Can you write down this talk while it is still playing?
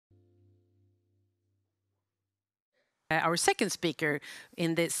our second speaker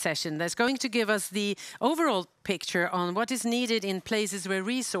in this session that's going to give us the overall picture on what is needed in places where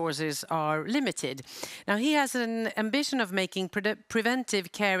resources are limited. Now, he has an ambition of making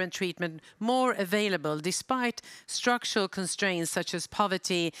preventive care and treatment more available despite structural constraints such as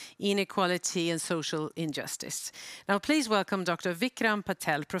poverty, inequality, and social injustice. Now, please welcome Dr. Vikram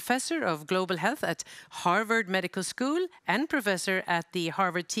Patel, Professor of Global Health at Harvard Medical School and Professor at the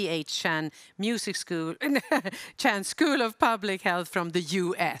Harvard T.H. Chan Music School, Chan School of Public Health from the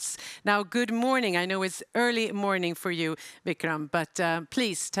US. Now, good morning. I know it's early morning for you, Vikram, but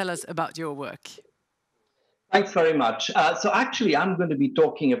please tell us about your work. Thanks very much. So actually, I'm going to be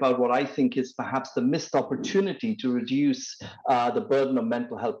talking about what I think is perhaps the missed opportunity to reduce the burden of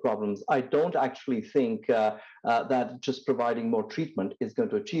mental health problems. I don't actually think that just providing more treatment is going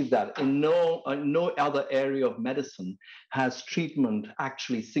to achieve that. In no other area of medicine has treatment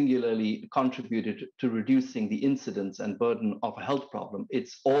actually singularly contributed to reducing the incidence and burden of a health problem.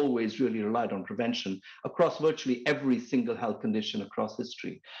 It's always really relied on prevention across virtually every single health condition across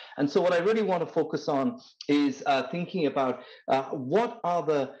history. And so what I really want to focus on is thinking about what are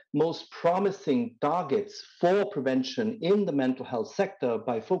the most promising targets for prevention in the mental health sector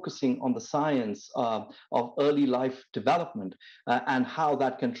by focusing on the science of early life development and how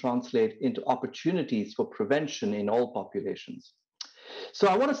that can translate into opportunities for prevention in all populations. So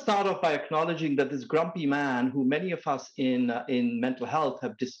I want to start off by acknowledging that this grumpy man, who many of us in mental health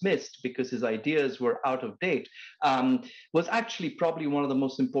have dismissed because his ideas were out of date, was actually probably one of the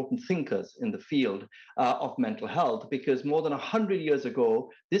most important thinkers in the field of mental health, because more than 100 years ago,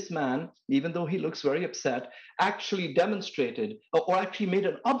 this man, even though he looks very upset, actually demonstrated or actually made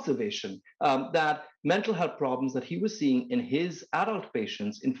an observation that mental health problems that he was seeing in his adult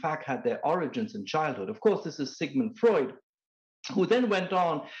patients, in fact, had their origins in childhood. Of course, this is Sigmund Freud, who then went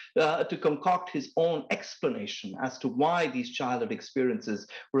on to concoct his own explanation as to why these childhood experiences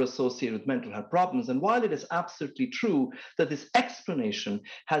were associated with mental health problems. And while it is absolutely true that this explanation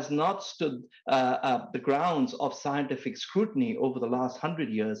has not stood the grounds of scientific scrutiny over the last 100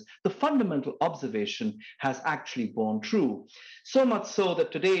 years, the fundamental observation has actually borne true. So much so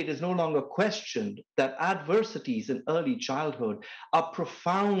that today it is no longer questioned that adversities in early childhood are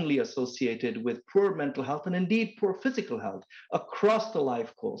profoundly associated with poor mental health and indeed poor physical health across the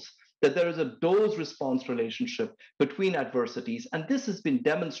life course, that there is a dose-response relationship between adversities, and this has been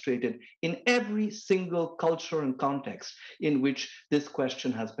demonstrated in every single culture and context in which this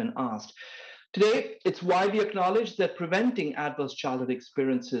question has been asked. Today, it's widely acknowledged that preventing adverse childhood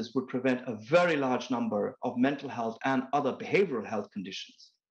experiences would prevent a very large number of mental health and other behavioral health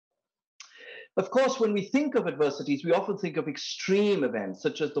conditions. Of course, when we think of adversities, we often think of extreme events,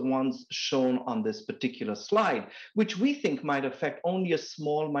 such as the ones shown on this particular slide, which we think might affect only a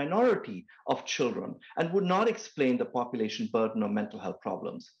small minority of children and would not explain the population burden of mental health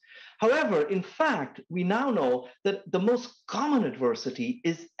problems. However, in fact, we now know that the most common adversity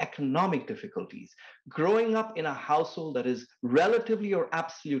is economic difficulties, growing up in a household that is relatively or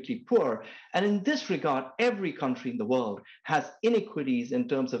absolutely poor. And in this regard, every country in the world has inequities in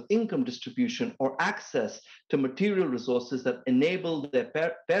terms of income distribution or access to material resources that enable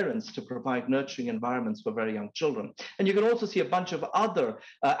their parents to provide nurturing environments for very young children. And you can also see a bunch of other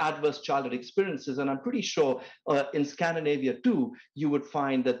adverse childhood experiences. And I'm pretty sure in Scandinavia too, you would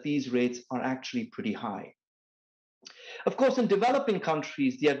find that these rates are actually pretty high. Of course, in developing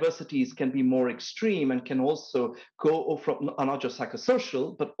countries, the adversities can be more extreme and can also go from not just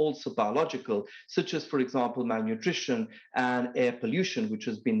psychosocial, but also biological, such as, for example, malnutrition and air pollution, which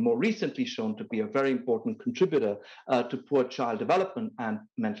has been more recently shown to be a very important contributor to poor child development and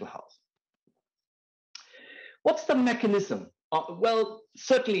mental health. What's the mechanism? Well,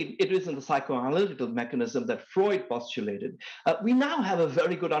 certainly it isn't the psychoanalytical mechanism that Freud postulated. We now have a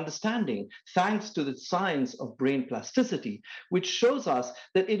very good understanding, thanks to the science of brain plasticity, which shows us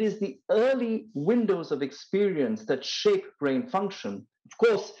that it is the early windows of experience that shape brain function. Of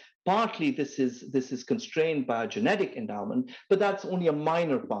course, partly this is constrained by a genetic endowment, but that's only a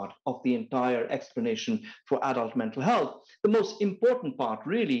minor part of the entire explanation for adult mental health. The most important part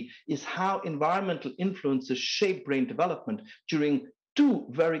really is how environmental influences shape brain development during two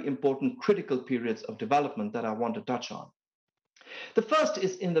very important critical periods of development that I want to touch on. The first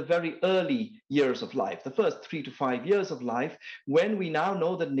is in the very early years of life, the first 3 to 5 years of life, when we now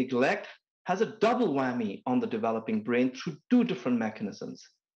know that neglect has a double whammy on the developing brain through two different mechanisms.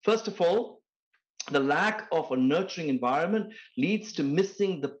 First of all, the lack of a nurturing environment leads to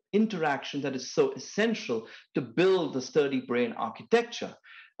missing the interaction that is so essential to build the sturdy brain architecture.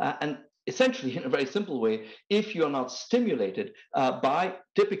 And essentially, in a very simple way, if you're not stimulated by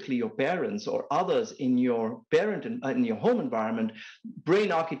typically your parents or others in your in your home environment,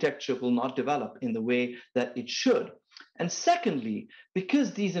 brain architecture will not develop in the way that it should. And secondly,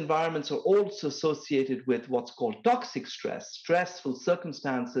 because these environments are also associated with what's called toxic stress, stressful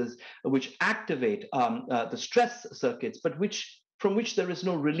circumstances which activate the stress circuits, but from which there is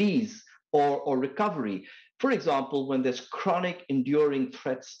no release or recovery. For example, when there's chronic, enduring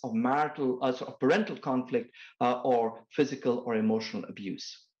threats of parental conflict or physical or emotional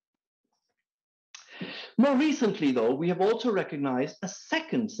abuse. More recently, though, we have also recognized a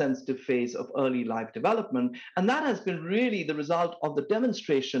second sensitive phase of early life development, and that has been really the result of the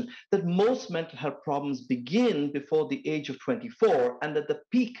demonstration that most mental health problems begin before the age of 24, and that the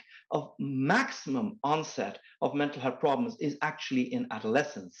peak of maximum onset of mental health problems is actually in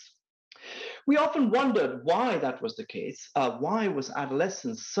adolescence. We often wondered why that was the case. Why was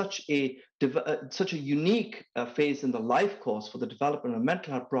adolescence such a unique phase in the life course for the development of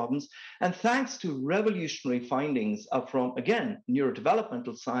mental health problems? And thanks to revolutionary findings from, again,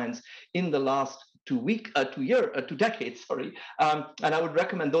 neurodevelopmental science in the last 2 decades, sorry. And I would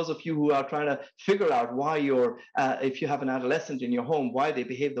recommend those of you who are trying to figure out why if you have an adolescent in your home, why they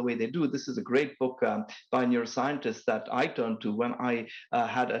behave the way they do. This is a great book by neuroscientists that I turned to when I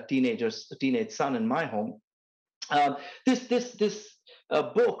had a teenage son in my home. This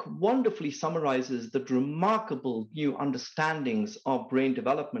book wonderfully summarizes the remarkable new understandings of brain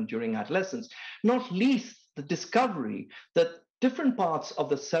development during adolescence, not least the discovery that different parts of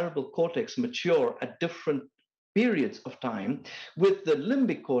the cerebral cortex mature at different periods of time, with the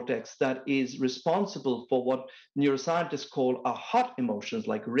limbic cortex that is responsible for what neuroscientists call our hot emotions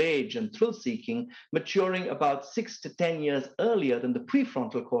like rage and thrill seeking, maturing about 6 to 10 years earlier than the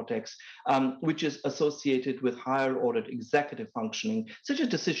prefrontal cortex, which is associated with higher ordered executive functioning, such as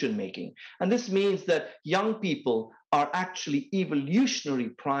decision making. And this means that young people are actually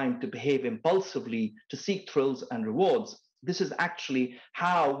evolutionarily primed to behave impulsively, to seek thrills and rewards. This is actually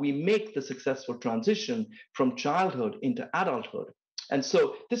how we make the successful transition from childhood into adulthood. And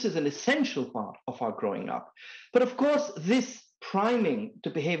so this is an essential part of our growing up. But of course, this priming to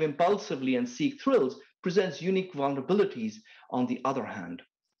behave impulsively and seek thrills presents unique vulnerabilities on the other hand.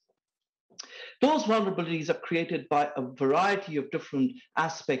 Those vulnerabilities are created by a variety of different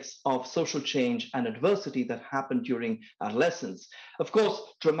aspects of social change and adversity that happen during adolescence. Of course,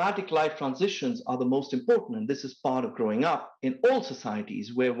 dramatic life transitions are the most important, and this is part of growing up in all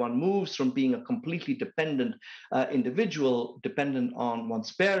societies, where one moves from being a completely dependent individual, dependent on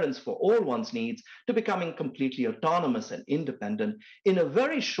one's parents for all one's needs, to becoming completely autonomous and independent in a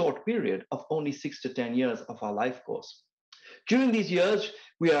very short period of only 6 to 10 years of our life course. During these years,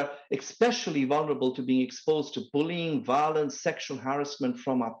 we are especially vulnerable to being exposed to bullying, violence, sexual harassment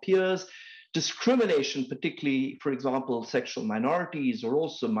from our peers, discrimination, particularly, for example, sexual minorities or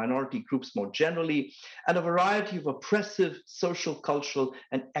also minority groups more generally, and a variety of oppressive social, cultural,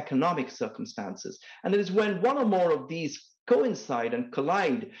 and economic circumstances. And it is when one or more of these coincide and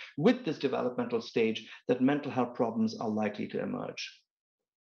collide with this developmental stage that mental health problems are likely to emerge.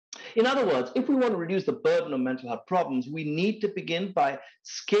 In other words, if we want to reduce the burden of mental health problems, we need to begin by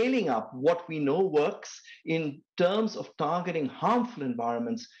scaling up what we know works in terms of targeting harmful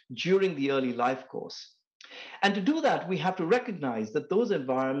environments during the early life course. And to do that, we have to recognize that those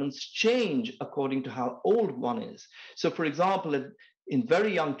environments change according to how old one is. So, for example, in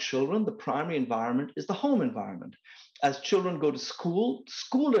very young children, the primary environment is the home environment. As children go to school,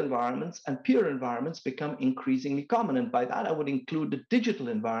 school environments and peer environments become increasingly common. And by that, I would include the digital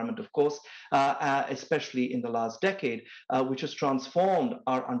environment, of course, especially in the last decade, which has transformed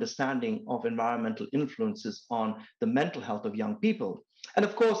our understanding of environmental influences on the mental health of young people. And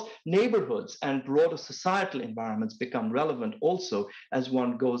of course, neighborhoods and broader societal environments become relevant also as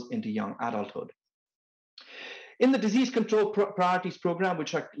one goes into young adulthood. In the Disease Control Priorities Program,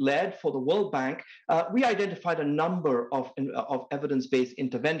 which I led for the World Bank, we identified a number of evidence-based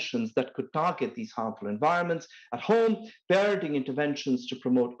interventions that could target these harmful environments at home, parenting interventions to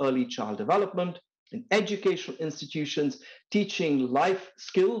promote early child development, in educational institutions, teaching life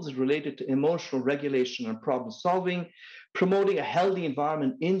skills related to emotional regulation and problem solving, promoting a healthy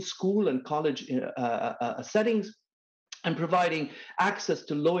environment in school and college settings, and providing access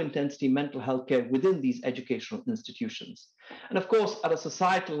to low-intensity mental health care within these educational institutions. And of course, at a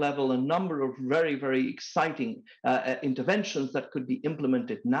societal level, a number of very, very exciting interventions that could be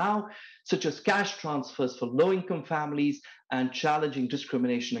implemented now, such as cash transfers for low-income families and challenging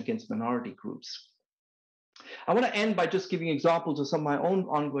discrimination against minority groups. I want to end by just giving examples of some of my own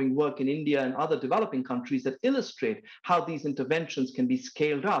ongoing work in India and other developing countries that illustrate how these interventions can be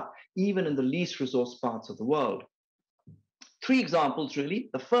scaled up, even in the least resourced parts of the world. Three examples,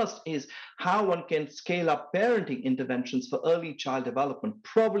 really. The first is how one can scale up parenting interventions for early child development,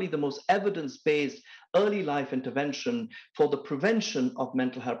 probably the most evidence-based early life intervention for the prevention of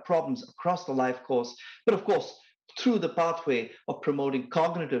mental health problems across the life course, but of course, through the pathway of promoting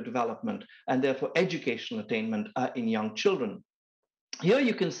cognitive development and therefore educational attainment in young children. Here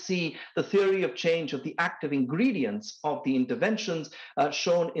you can see the theory of change of the active ingredients of the interventions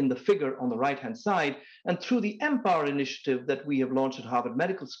shown in the figure on the right-hand side. And through the Empower initiative that we have launched at Harvard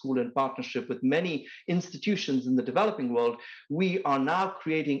Medical School in partnership with many institutions in the developing world, we are now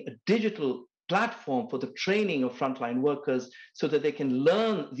creating a digital platform for the training of frontline workers so that they can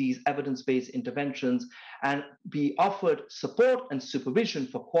learn these evidence-based interventions and be offered support and supervision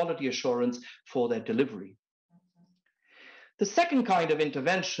for quality assurance for their delivery. The second kind of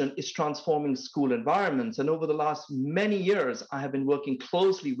intervention is transforming school environments. And over the last many years, I have been working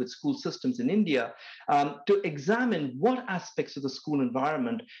closely with school systems in India to examine what aspects of the school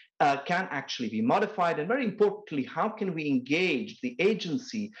environment can actually be modified. And very importantly, how can we engage the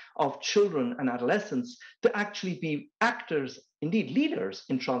agency of children and adolescents to actually be actors, indeed leaders,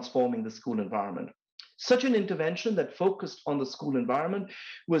 in transforming the school environment. Such an intervention that focused on the school environment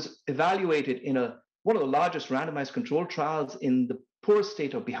was evaluated in one of the largest randomized controlled trials in the poor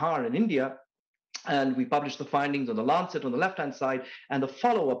state of Bihar in India. And we published the findings on the Lancet on the left-hand side and the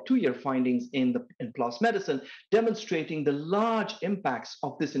follow-up two-year findings in PLOS Medicine, demonstrating the large impacts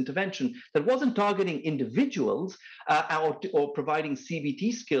of this intervention that wasn't targeting individuals or providing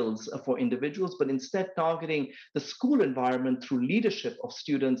CBT skills for individuals, but instead targeting the school environment through leadership of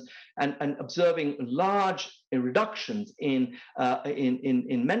students and observing large reductions in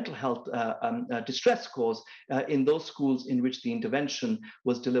mental health distress scores in those schools in which the intervention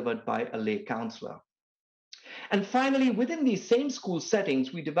was delivered by a lay counselor. And finally, within these same school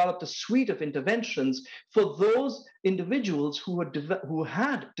settings, we developed a suite of interventions for those individuals who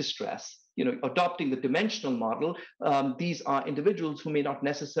had distress. Adopting the dimensional model, these are individuals who may not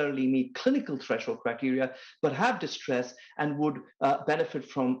necessarily meet clinical threshold criteria, but have distress and would benefit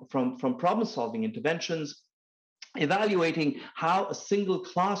from problem-solving interventions, evaluating how a single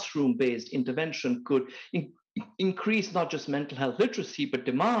classroom-based intervention could increase not just mental health literacy, but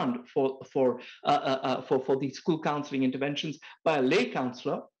demand for these school counseling interventions by a lay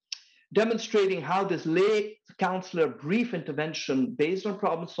counselor, demonstrating how this lay counselor brief intervention based on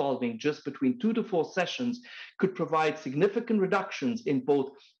problem solving just between 2 to 4 sessions could provide significant reductions in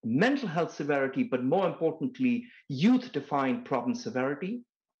both mental health severity, but more importantly, youth-defined problem severity.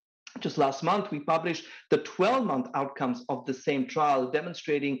 Just last month, we published the 12-month outcomes of the same trial,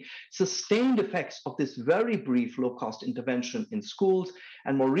 demonstrating sustained effects of this very brief low-cost intervention in schools.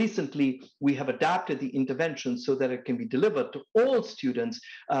 And more recently, we have adapted the intervention so that it can be delivered to all students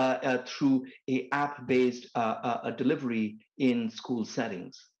through an app-based delivery in school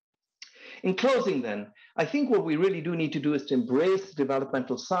settings. In closing, then, I think what we really do need to do is to embrace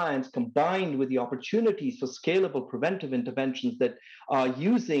developmental science combined with the opportunities for scalable preventive interventions that are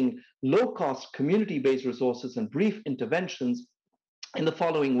using low-cost community-based resources and brief interventions in the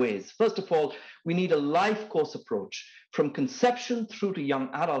following ways. First of all, we need a life course approach from conception through to young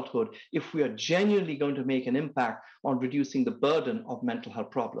adulthood if we are genuinely going to make an impact on reducing the burden of mental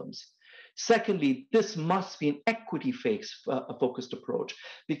health problems. Secondly, this must be an equity-focused approach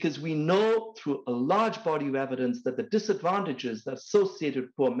because we know through a large body of evidence that the disadvantages that are associated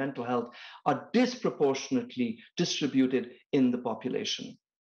with poor mental health are disproportionately distributed in the population.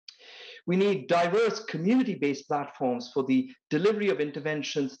 We need diverse community-based platforms for the delivery of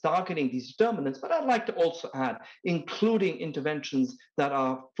interventions targeting these determinants, but I'd like to also add, including interventions that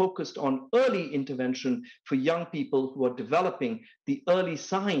are focused on early intervention for young people who are developing the early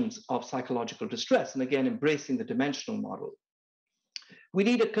signs of psychological distress, and again, embracing the dimensional model. We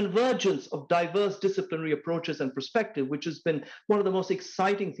need a convergence of diverse disciplinary approaches and perspective, which has been one of the most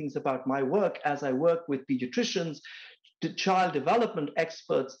exciting things about my work as I work with pediatricians, to child development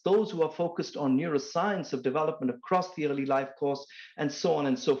experts, those who are focused on neuroscience of development across the early life course, and so on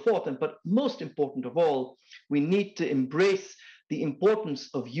and so forth. But most important of all, we need to embrace the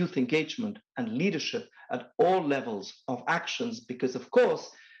importance of youth engagement and leadership at all levels of actions, because of course,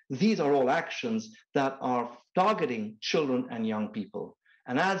 these are all actions that are targeting children and young people.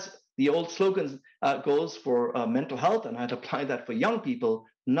 And as the old slogan goes for mental health, and I'd apply that for young people,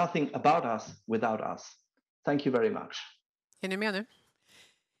 nothing about us without us. Thank you very much. Hinner med nu?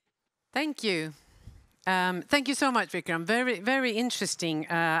 Thank you. Thank you so much, Vikram. Very, very interesting.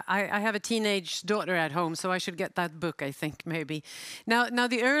 I have a teenage daughter at home, so I should get that book, I think, maybe. Now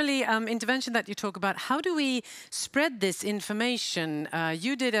the early intervention that you talk about, how do we spread this information?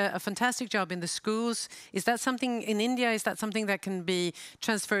 You did a fantastic job in the schools. Is that something in India? Is that something that can be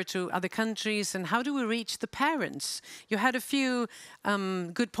transferred to other countries? And how do we reach the parents? You had a few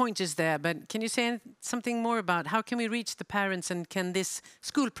good pointers there, but can you say something more about how can we reach the parents, and can this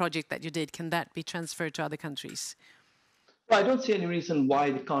school project that you did, can that be transferred to other countries? Well, I don't see any reason why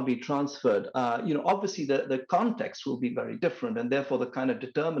it can't be transferred. Obviously the context will be very different, and therefore the kind of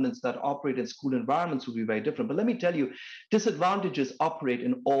determinants that operate in school environments will be very different. But let me tell you, disadvantages operate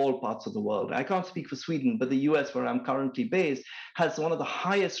in all parts of the world. I can't speak for Sweden, but the US, where I'm currently based, has one of the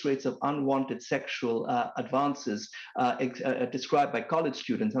highest rates of unwanted sexual advances described by college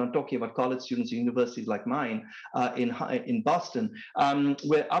students. And I'm talking about college students at universities like mine in Boston,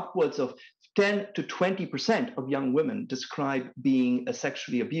 where upwards of 10 to 20% of young women describe being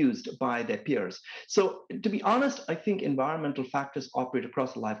sexually abused by their peers. So, to be honest, I think environmental factors operate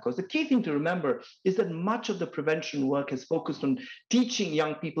across the life course. The key thing to remember is that much of the prevention work has focused on teaching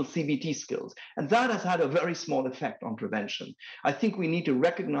young people CBT skills, and that has had a very small effect on prevention. I think we need to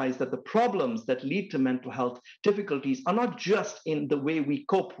recognize that the problems that lead to mental health difficulties are not just in the way we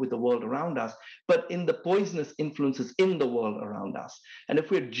cope with the world around us, but in the poisonous influences in the world around us. And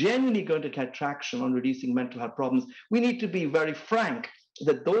if we're genuinely going to get traction on reducing mental health problems, we need to be very frank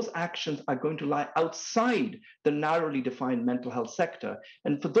that those actions are going to lie outside the narrowly defined mental health sector.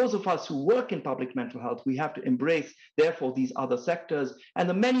 And for those of us who work in public mental health, we have to embrace, therefore, these other sectors and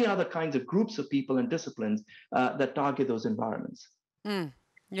the many other kinds of groups of people and disciplines that target those environments. Mm.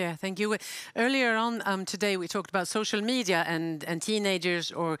 Yeah, thank you. Earlier on today, we talked about social media and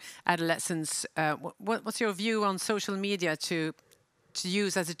teenagers or adolescents. What's your view on social media to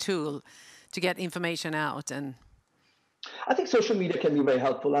use as a tool to get information out? And I think social media can be very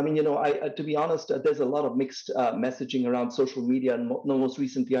helpful. I mean, to be honest, there's a lot of mixed messaging around social media. And most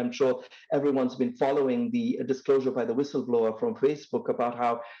recently, I'm sure everyone's been following the disclosure by the whistleblower from Facebook about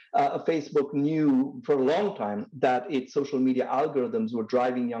how Facebook knew for a long time that its social media algorithms were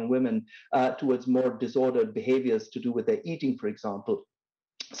driving young women towards more disordered behaviors to do with their eating, for example.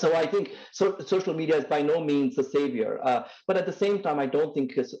 So I think social media is by no means a savior. But at the same time, I don't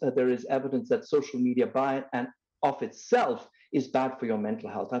think there is evidence that social media by and of itself is bad for your mental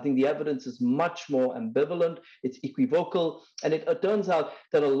health. I think the evidence is much more ambivalent, it's equivocal, and it turns out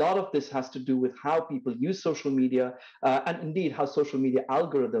that a lot of this has to do with how people use social media and indeed how social media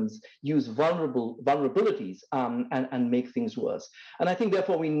algorithms use vulnerabilities and make things worse. And I think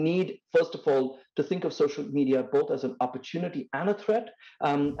therefore we need, first of all, to think of social media both as an opportunity and a threat,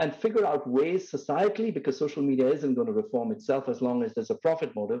 and figure out ways societally, because social media isn't going to reform itself as long as there's a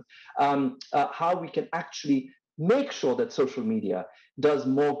profit motive, how we can actually make sure that social media does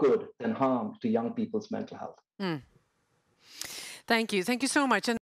more good than harm to young people's mental health. Thank you so much. And